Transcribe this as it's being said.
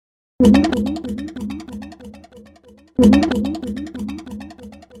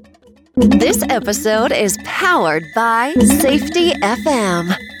This episode is powered by Safety FM.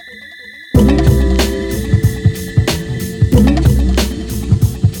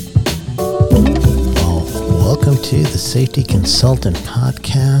 Welcome to the Safety Consultant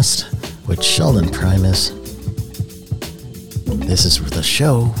Podcast with Sheldon Primus. This is the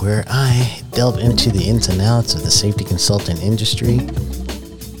show where I delve into the ins and outs of the safety consultant industry.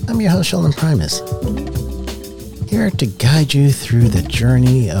 I'm your host, Sheldon Primus, here to guide you through the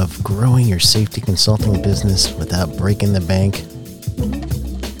journey of growing your safety consulting business without breaking the bank.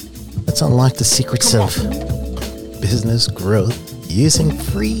 Let's unlock the secrets of business growth using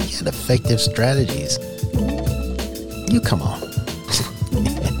free and effective strategies. You come on.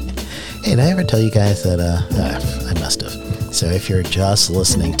 Hey, did I ever tell you guys that, I must have. So if you're just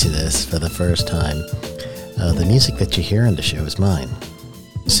listening to this for the first time, the music that you hear on the show is mine.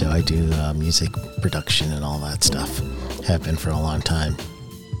 So I do music production and all that stuff. Have been for a long time.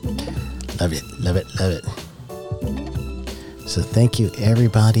 Love it, love it, love it. So thank you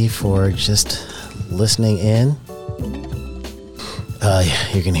everybody for just listening in.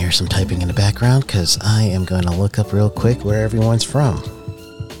 You're going to hear some typing in the background because I am going to look up real quick where everyone's from.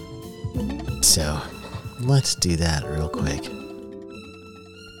 So let's do that real quick.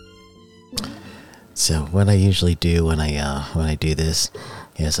 So what I usually do when I do this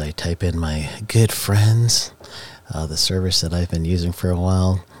is I type in my good friends, the service that I've been using for a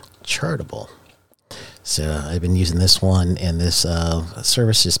while, Chartable. So I've been using this one, and this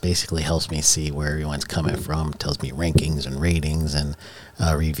service just basically helps me see where everyone's coming from. It tells me rankings and ratings and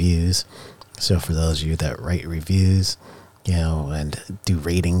reviews. So for those of you that write reviews, and do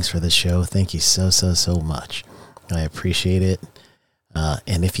ratings for the show, thank you so much. I appreciate it.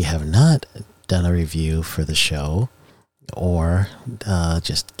 And if you have not done a review for the show or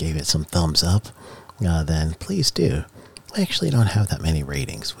just gave it some thumbs up, then please do. I actually don't have that many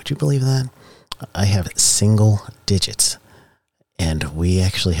ratings. Would you believe that? I have single digits. And we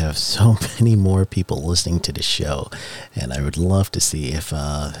actually have so many more people listening to the show. And I would love to see if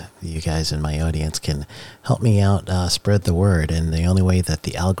you guys in my audience can help me out, spread the word. And the only way that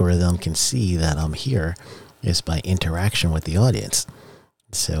the algorithm can see that I'm here is by interaction with the audience.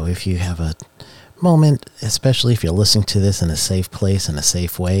 So if you have a moment, especially if you're listening to this in a safe place, in a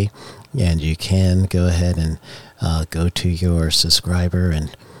safe way, and you can go ahead and go to your subscriber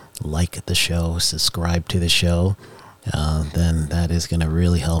and like the show, subscribe to the show, then that is going to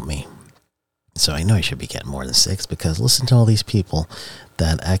really help me. So I know I should be getting more than 6 because listen to all these people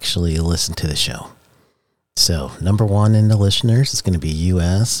that actually listen to the show. So number 1 in the listeners is going to be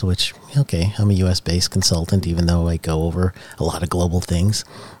US, which, okay, I'm a US-based consultant, even though I go over a lot of global things.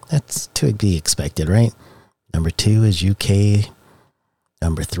 That's to be expected, right? Number 2 is UK.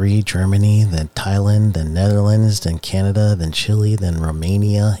 Number 3, Germany, then Thailand, then Netherlands, then Canada, then Chile, then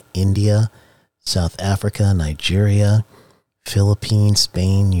Romania, India, South Africa, Nigeria, Philippines,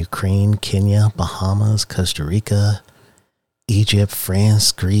 Spain, Ukraine, Kenya, Bahamas, Costa Rica, Egypt,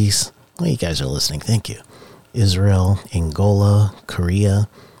 France, Greece. Well, you guys are listening. Thank you. Israel, Angola, Korea,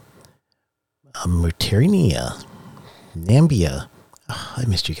 Mauritania, Namibia. Oh, I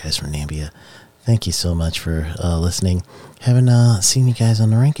missed you guys from Namibia. Thank you so much for listening. Haven't seen you guys on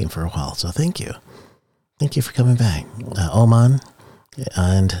the ranking for a while, so thank you. Thank you for coming back. Oman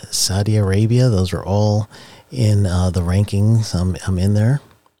and Saudi Arabia, those are all in the rankings. I'm in there.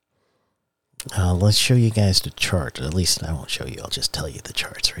 Let's show you guys the chart. At least I won't show you. I'll just tell you the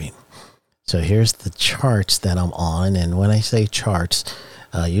charts, right? So here's the charts that I'm on. And when I say charts,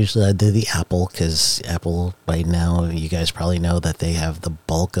 usually I do the Apple, because Apple, by now, you guys probably know that they have the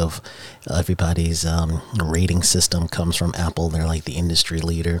bulk of everybody's rating system comes from Apple. They're like the industry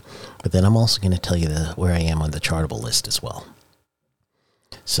leader. But then I'm also going to tell you where I am on the Chartable list as well.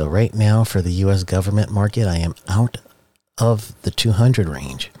 So right now for the U.S. government market, I am out of the 200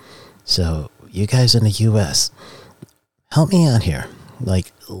 range. So you guys in the U.S., help me out here.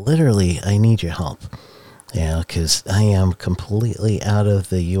 Like, literally, I need your help. Because I am completely out of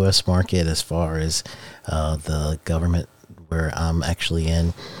the U.S. market as far as the government where I'm actually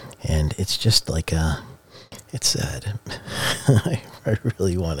in. And it's just like, it's sad. I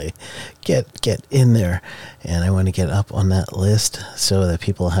really want to get in there, and I want to get up on that list so that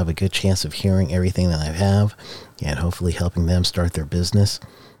people have a good chance of hearing everything that I have and hopefully helping them start their business.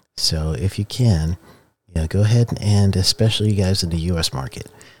 So if you can, go ahead and especially you guys in the U.S.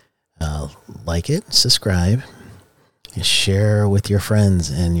 market, like it, subscribe, and share with your friends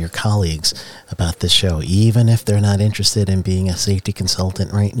and your colleagues about this show. Even if they're not interested in being a safety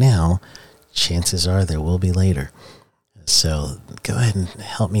consultant right now, chances are there will be later. So go ahead and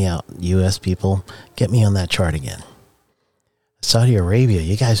help me out, U.S. people. Get me on that chart again. Saudi Arabia,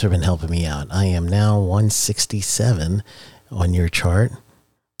 you guys have been helping me out. I am now 167 on your chart.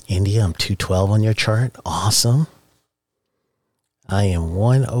 India, I'm 212 on your chart. Awesome. I am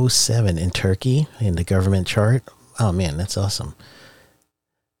 107 in Turkey in the government chart. Oh man, that's awesome.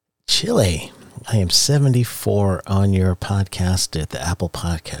 Chile, I am 74 on your podcast at the Apple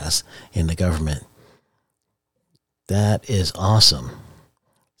Podcast in the government. That is awesome.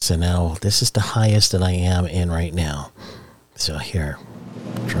 So now this is the highest that I am in right now. So here,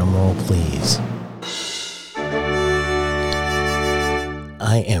 drum roll please.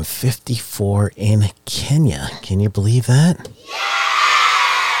 I am 54 in Kenya. Can you believe that?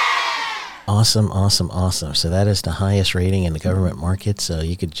 Awesome, awesome, awesome. So that is the highest rating in the government market. So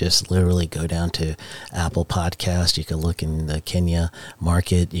you could just literally go down to Apple Podcast. You could look in the Kenya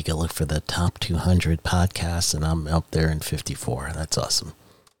market. You could look for the top 200 podcasts, and I'm up there in 54. That's awesome.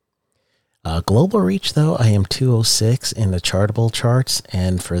 Global reach, though, I am 206 in the Chartable charts.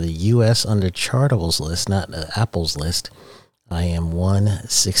 And for the U.S. under Chartable's list, not Apple's list, I am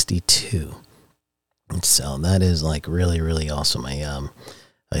 162. And so that is like really, really awesome.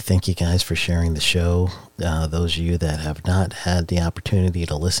 I thank you guys for sharing the show. Those of you that have not had the opportunity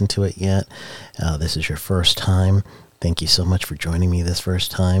to listen to it yet, this is your first time. Thank you so much for joining me this first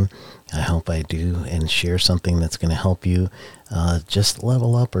time. I hope I do and share something that's going to help you just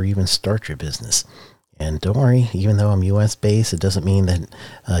level up or even start your business. And don't worry, even though I'm U.S. based, it doesn't mean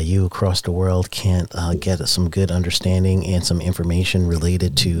that you across the world can't get some good understanding and some information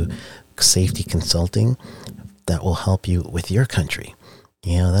related to safety consulting that will help you with your country.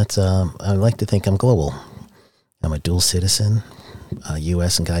 You know, that's, I like to think I'm global. I'm a dual citizen,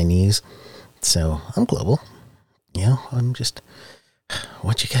 U.S. and Guyanese, so I'm global. You know, I'm just, I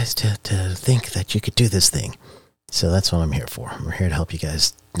want you guys to think that you could do this thing. So that's what I'm here for. I'm here to help you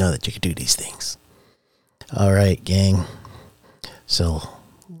guys know that you could do these things. All right, gang. So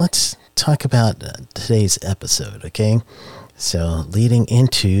let's talk about today's episode, okay? So leading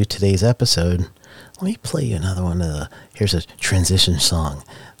into today's episode, let me play you another one of here's a transition song.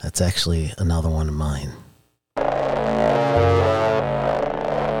 That's actually another one of mine.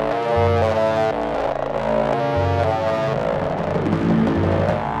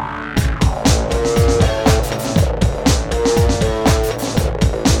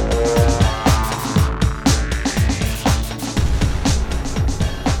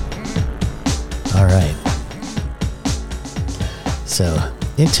 All right. So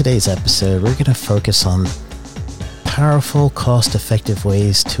in today's episode, we're going to focus on powerful, cost-effective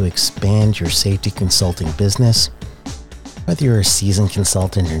ways to expand your safety consulting business, whether you're a seasoned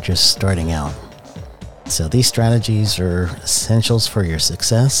consultant or just starting out. So these strategies are essentials for your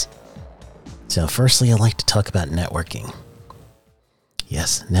success. So firstly, I'd like to talk about networking.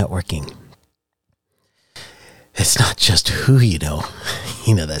 Yes, networking. It's not just who you know.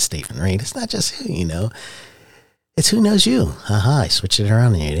 You know that statement, right? It's not just who you know. It's who knows you. I switched it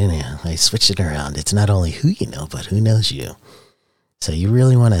around here, didn't I? I switched it around. It's not only who you know, but who knows you. So you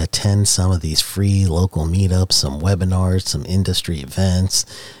really want to attend some of these free local meetups, some webinars, some industry events,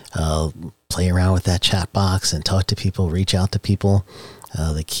 play around with that chat box and talk to people, reach out to people.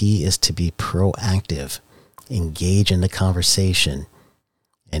 The key is to be proactive, engage in the conversation,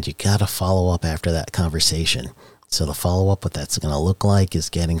 and you got to follow up after that conversation. So the follow-up, what that's going to look like is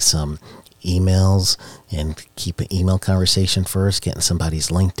getting some emails and keep an email conversation first, getting somebody's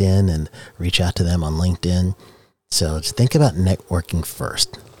LinkedIn and reach out to them on LinkedIn. So just think about networking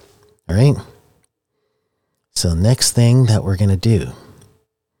first. All right. So next thing that we're going to do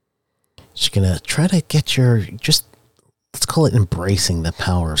is you're going to try to get let's call it embracing the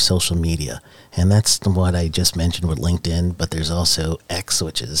power of social media. And that's what I just mentioned with LinkedIn, but there's also X,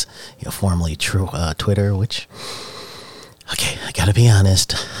 which is, formerly Twitter, which, okay, I gotta be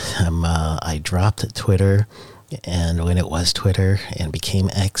honest. I dropped Twitter, and when it was Twitter and became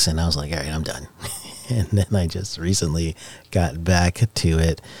X, and I was like, all right, I'm done. And then I just recently got back to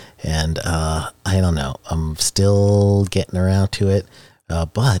it, and I don't know, I'm still getting around to it.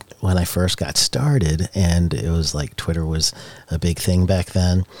 But when I first got started, and it was like Twitter was a big thing back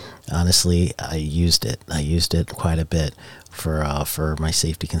then, honestly, I used it. I used it quite a bit for my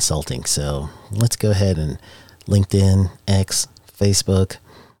safety consulting. So let's go ahead and LinkedIn, X, Facebook.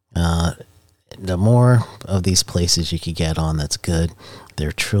 The more of these places you could get on, that's good.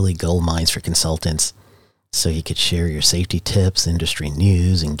 They're truly gold mines for consultants. So you could share your safety tips, industry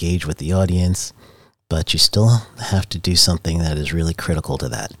news, engage with the audience. But you still have to do something that is really critical to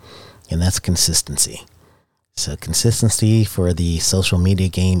that, and that's consistency. So consistency for the social media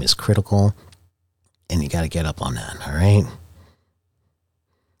game is critical. and you got to get up on that, all right?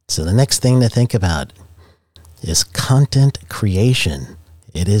 So the next thing to think about is content creation.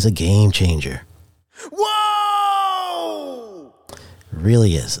 It is a game changer. Whoa! It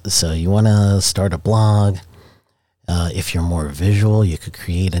really is. So you want to start a blog. If you're more visual, you could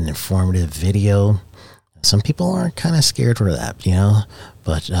create an informative video. Some people are kind of scared for that, you know,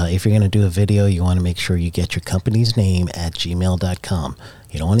 but if you're going to do a video, you want to make sure you get your company's name at gmail.com.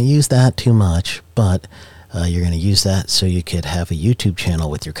 You don't want to use that too much, but you're going to use that so you could have a YouTube channel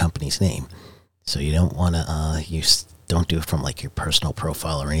with your company's name. So you don't want to don't do it from like your personal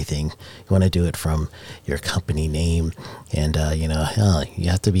profile or anything. You want to do it from your company name. And, you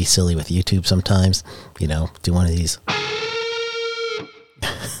have to be silly with YouTube sometimes. Do one of these.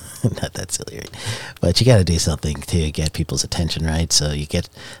 Not that silly, right? But you got to do something to get people's attention, right? So you get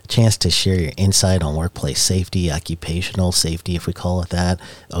a chance to share your insight on workplace safety, occupational safety, if we call it that,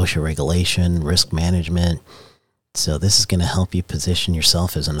 OSHA regulation, risk management. So this is going to help you position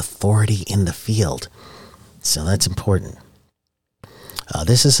yourself as an authority in the field. So that's important.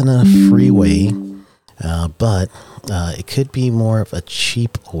 This isn't a free way, but it could be more of a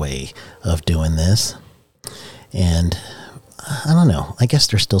cheap way of doing this. And I don't know. I guess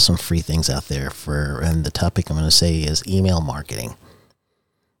there's still some free things out there and the topic I'm going to say is email marketing.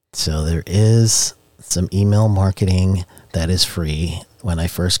 So there is some email marketing that is free. When I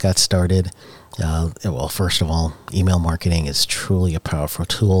first got started, first of all, email marketing is truly a powerful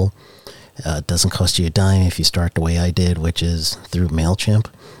tool. It doesn't cost you a dime if you start the way I did, which is through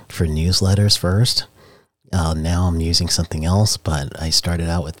MailChimp for newsletters first. Now I'm using something else, but I started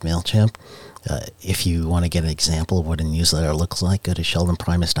out with MailChimp. If you want to get an example of what a newsletter looks like, go to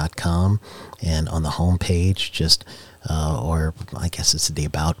sheldonprimus.com, and on the home page, or I guess it's the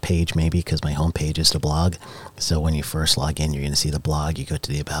About page maybe, because my home page is the blog. So when you first log in, you're going to see the blog. You go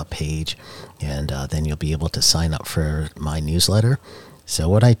to the About page, and then you'll be able to sign up for my newsletter. So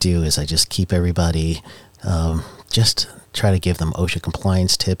what I do is I just keep everybody, just try to give them OSHA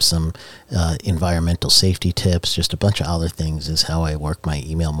compliance tips, some environmental safety tips, just a bunch of other things is how I work my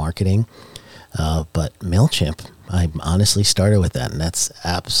email marketing. But MailChimp, I honestly started with that, and that's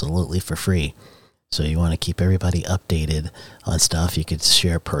absolutely for free. So you want to keep everybody updated on stuff. You could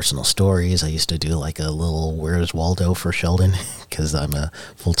share personal stories. I used to do like a little Where's Waldo for Sheldon because I'm a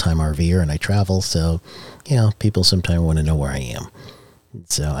full-time RVer and I travel. So, people sometimes want to know where I am.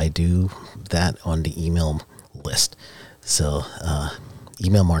 So I do that on the email list. So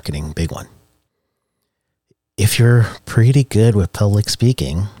email marketing, big one. If you're pretty good with public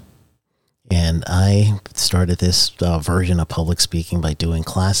speaking, and I started this version of public speaking by doing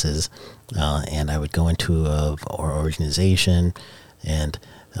classes, and I would go into our organization, and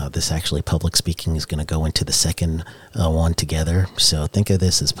this actually public speaking is going to go into the second one together. So think of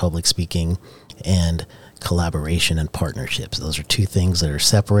this as public speaking and collaboration and partnerships. Those are two things that are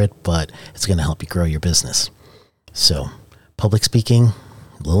separate, but it's going to help you grow your business. So public speaking,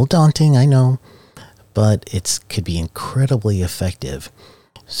 a little daunting, I know, but it could be incredibly effective.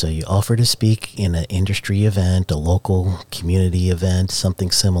 So you offer to speak in an industry event, a local community event, something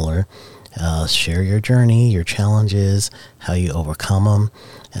similar. Share your journey, your challenges, how you overcome them,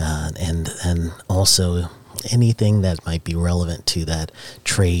 and also anything that might be relevant to that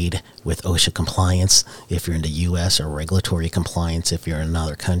trade with OSHA compliance. If you're in the U.S. or regulatory compliance, if you're in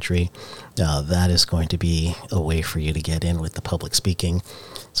another country, that is going to be a way for you to get in with the public speaking.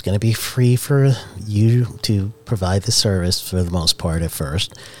 It's going to be free for you to provide the service for the most part at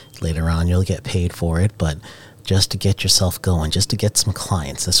first. Later on, you'll get paid for it, but just to get yourself going, just to get some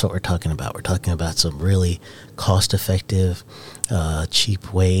clients, that's what we're talking about. We're talking about some really cost-effective,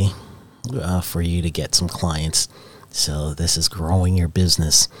 cheap way for you to get some clients. So this is growing your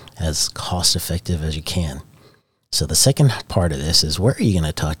business as cost-effective as you can. So the second part of this is where are you going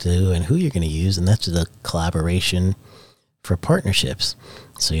to talk to and who you're going to use, and that's the collaboration for partnerships.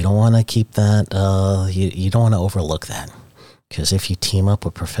 So you don't want to keep that, you don't want to overlook that, because if you team up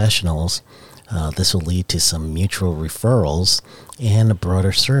with professionals, this will lead to some mutual referrals and a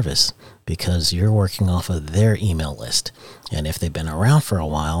broader service because you're working off of their email list. And if they've been around for a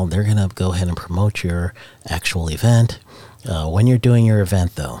while, they're going to go ahead and promote your actual event. When you're doing your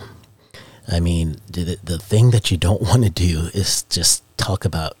event, though, I mean, the thing that you don't want to do is just talk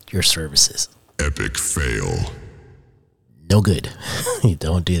about your services. Epic fail. No good. You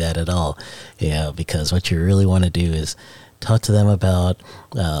don't do that at all. Yeah, because what you really want to do is talk to them about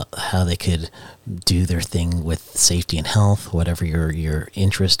how they could do their thing with safety and health, whatever your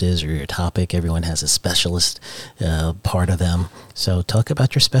interest is or your topic. Everyone has a specialist part of them. So talk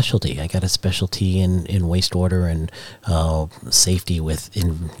about your specialty. I got a specialty in wastewater and safety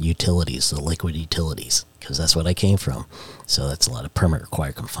in utilities, the liquid utilities, because that's what I came from. So that's a lot of permit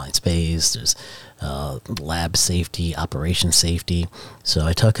required confined space. There's lab safety, operation safety. So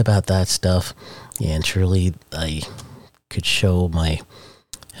I talk about that stuff, and surely I could show my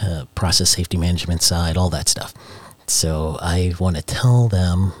process safety management side, all that stuff. So I want to tell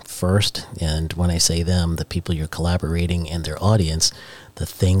them first, and when I say them, the people you're collaborating and their audience, the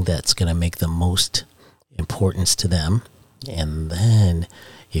thing that's going to make the most importance to them. And then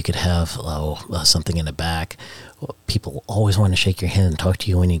you could have something in the back. People always want to shake your hand and talk to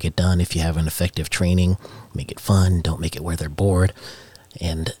you when you get done. If you have an effective training, make it fun. Don't make it where they're bored.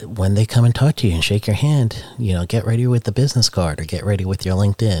 And when they come and talk to you and shake your hand, get ready with the business card or get ready with your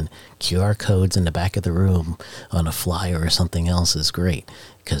LinkedIn. QR codes in the back of the room on a flyer or something else is great,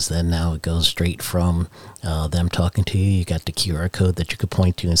 because then now it goes straight from them talking to you. You got the QR code that you could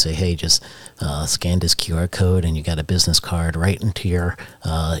point to and say, hey, just scan this QR code, and you got a business card right into your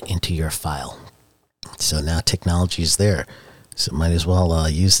file. So now technology is there. So might as well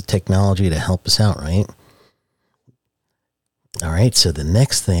use the technology to help us out, right? All right, so the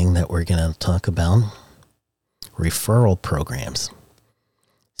next thing that we're going to talk about, referral programs.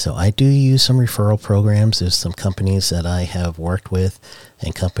 So I do use some referral programs. There's some companies that I have worked with,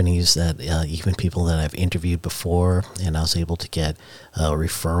 and companies that even people that I've interviewed before, and I was able to get a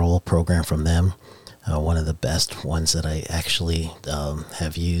referral program from them. One of the best ones that I actually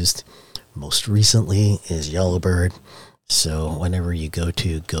have used most recently is Yellowbird. So whenever you go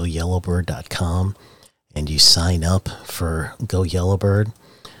to goyellowbird.com, and you sign up for Go Yellowbird,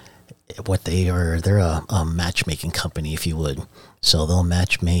 they're a matchmaking company, if you would. So they'll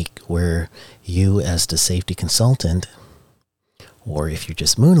matchmake where you, as the safety consultant, or if you're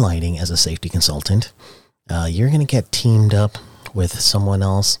just moonlighting as a safety consultant, you're going to get teamed up with someone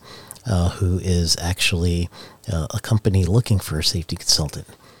else who is actually a company looking for a safety consultant.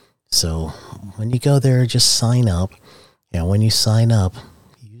 So when you go there, just sign up. And when you sign up,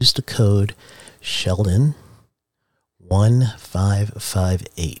 use the code Sheldon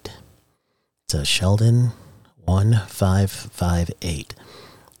 1558. So Sheldon 1558.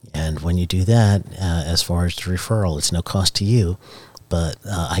 And when you do that, as far as the referral, it's no cost to you, but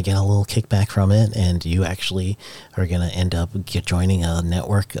I get a little kickback from it, and you actually are going to end up joining a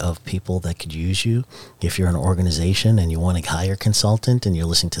network of people that could use you. If you're an organization and you want to hire a consultant, and you're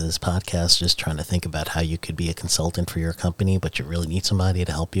listening to this podcast just trying to think about how you could be a consultant for your company, but you really need somebody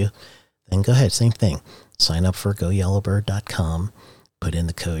to help you, then go ahead, same thing. Sign up for goyellowbird.com, put in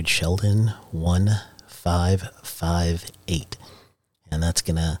the code Sheldon1558, and that's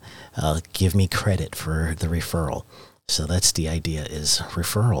going to give me credit for the referral. So that's the idea, is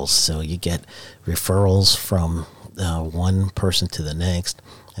referrals. So you get referrals from one person to the next,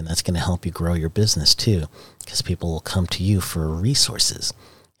 and that's going to help you grow your business too, because people will come to you for resources.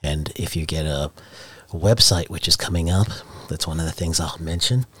 And if you get a website, which is coming up, that's one of the things I'll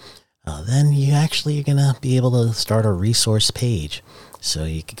mention, then you're going to be able to start a resource page. So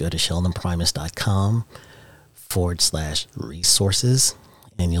you could go to sheldonprimus.com/resources,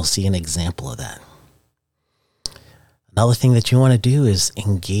 and you'll see an example of that. Another thing that you want to do is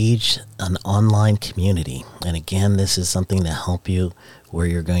engage an online community. And again, this is something to help you where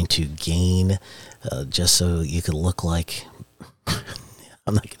you're going to gain, just so you could look like,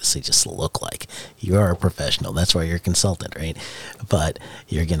 I'm not going to say just look like, you are a professional. That's why you're a consultant, right? But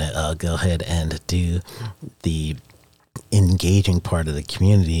you're going to go ahead and do the engaging part of the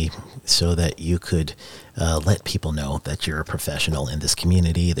community so that you could let people know that you're a professional in this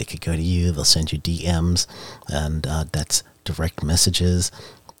community. They could go to you, they'll send you DMs, and that's direct messages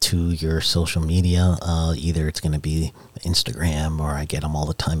to your social media. Either it's going to be Instagram, or I get them all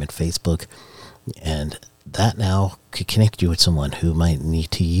the time at Facebook, and that now could connect you with someone who might need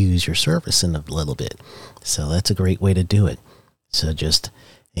to use your service in a little bit. So that's a great way to do it. So just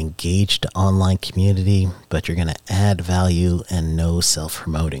engage the online community, but you're going to add value and no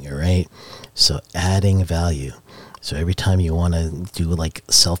self-promoting, all right? So adding value. So every time you want to do like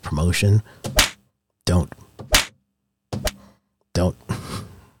self-promotion, don't. You're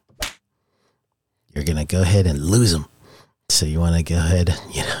going to go ahead and lose them. So you want to go ahead,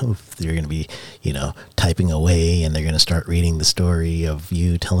 you're going to be, typing away, and they're going to start reading the story of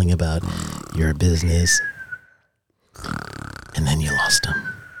you telling about your business, and then you lost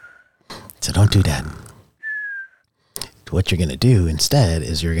them. So don't do that. What you're going to do instead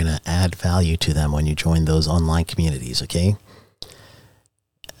is you're going to add value to them when you join those online communities, okay?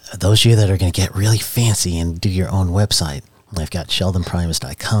 Those of you that are going to get really fancy and do your own website, I've got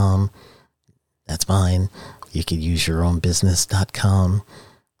sheldonprimus.com. That's mine. You could use yourownbusiness.com.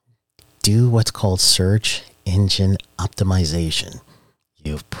 Do what's called search engine optimization.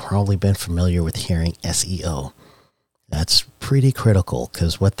 You've probably been familiar with hearing SEO. That's pretty critical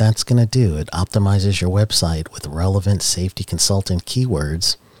because what that's going to do, it optimizes your website with relevant safety consultant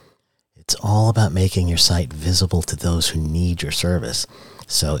keywords. It's all about making your site visible to those who need your service.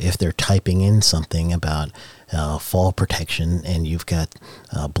 So if they're typing in something about fall protection and you've got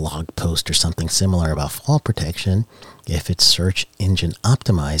a blog post or something similar about fall protection, if it's search engine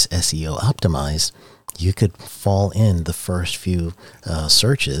optimized, SEO optimized, you could fall in the first few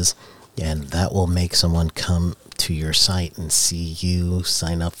searches, and that will make someone come to your site and see you,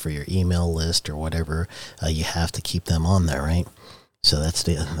 sign up for your email list or whatever you have to keep them on there, right? So that's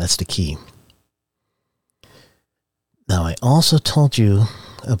the key. Now, I also told you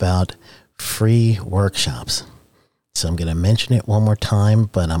about free workshops. So I'm going to mention it one more time,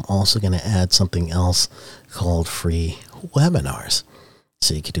 but I'm also going to add something else called free webinars.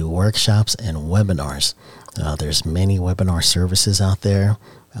 So you could do workshops and webinars. There's many webinar services out there.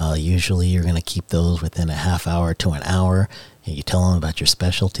 Usually you're going to keep those within a half hour to an hour. And you tell them about your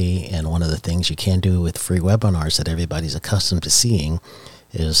specialty. And one of the things you can do with free webinars that everybody's accustomed to seeing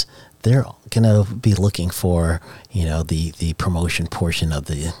is they're going to be looking for, the promotion portion of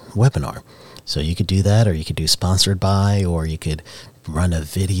the webinar. So you could do that, or you could do sponsored by, or you could run a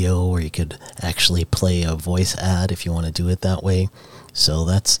video, or you could actually play a voice ad if you want to do it that way. So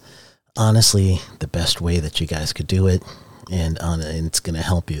that's honestly the best way that you guys could do it. And it's going to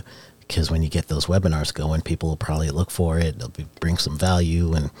help you because when you get those webinars going, people will probably look for it. They'll bring some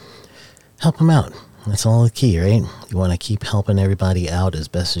value and help them out. That's all the key, right? You want to keep helping everybody out as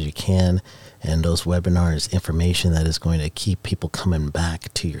best as you can. And those webinars, information that is going to keep people coming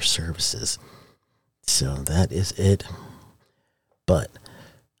back to your services. So that is it. But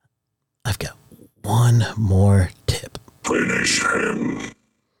I've got one more tip. Finish him.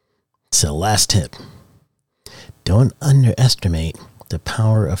 So last tip. Don't underestimate the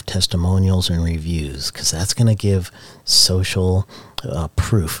power of testimonials and reviews, because that's going to give social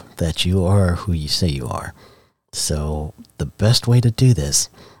proof that you are who you say you are. So the best way to do this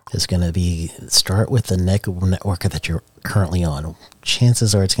is going to be start with the network that you're currently on.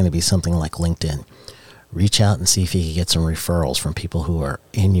 Chances are it's going to be something like LinkedIn. Reach out and see if you can get some referrals from people who are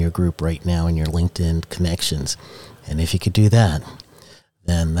in your group right now in your LinkedIn connections. And if you could do that,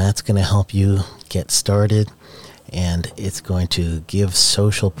 then that's going to help you get started. And it's going to give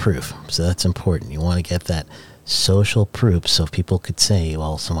social proof. So that's important. You want to get that social proof so people could say,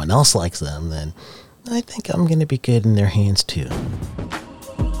 well, someone else likes them, then I think I'm going to be good in their hands too.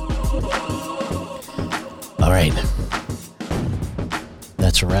 All right.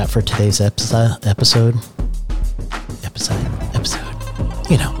 That's a wrap for today's episode.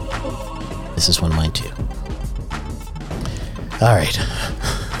 This is one of mine too. All right.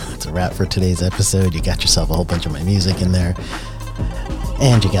 That's a wrap for today's episode. You got yourself a whole bunch of my music in there.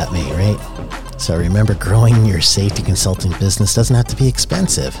 And you got me, right? So remember, growing your safety consulting business doesn't have to be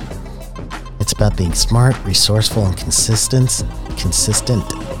expensive. It's about being smart, resourceful, and consistent.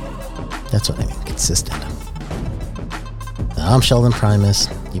 That's what I mean, consistent. Now, I'm Sheldon Primus.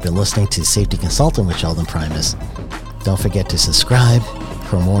 You've been listening to Safety Consultant with Sheldon Primus. Don't forget to subscribe.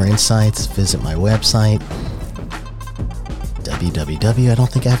 For more insights, visit my website, www. I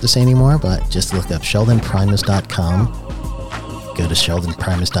don't think I have to say anymore, but just look up sheldonprimus.com. Go to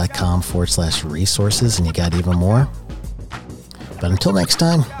sheldonprimus.com/resources, and you got even more. But until next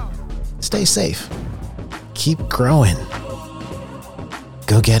time, stay safe. Keep growing.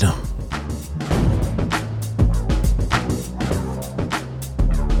 Go get 'em.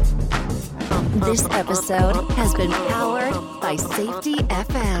 This episode has been powered by Safety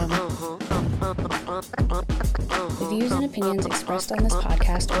FM. The views and opinions expressed on this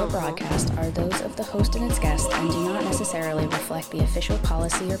podcast or broadcast are those of the host and its guests and do not necessarily reflect the official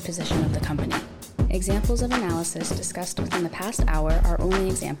policy or position of the company. Examples of analysis discussed within the past hour are only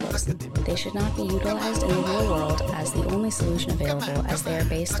examples. They should not be utilized in the real world as the only solution available, as they are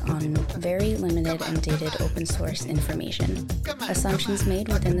based on very limited and dated open source information. Assumptions made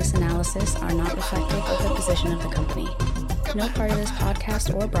within this analysis are not reflective of the position of the company. No part of this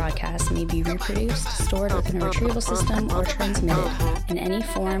podcast or broadcast may be reproduced, stored within a retrieval system, or transmitted in any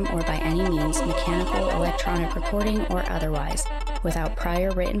form or by any means, mechanical, electronic recording, or otherwise, without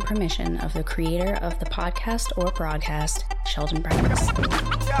prior written permission of the creator of the podcast or broadcast, Sheldon Primus.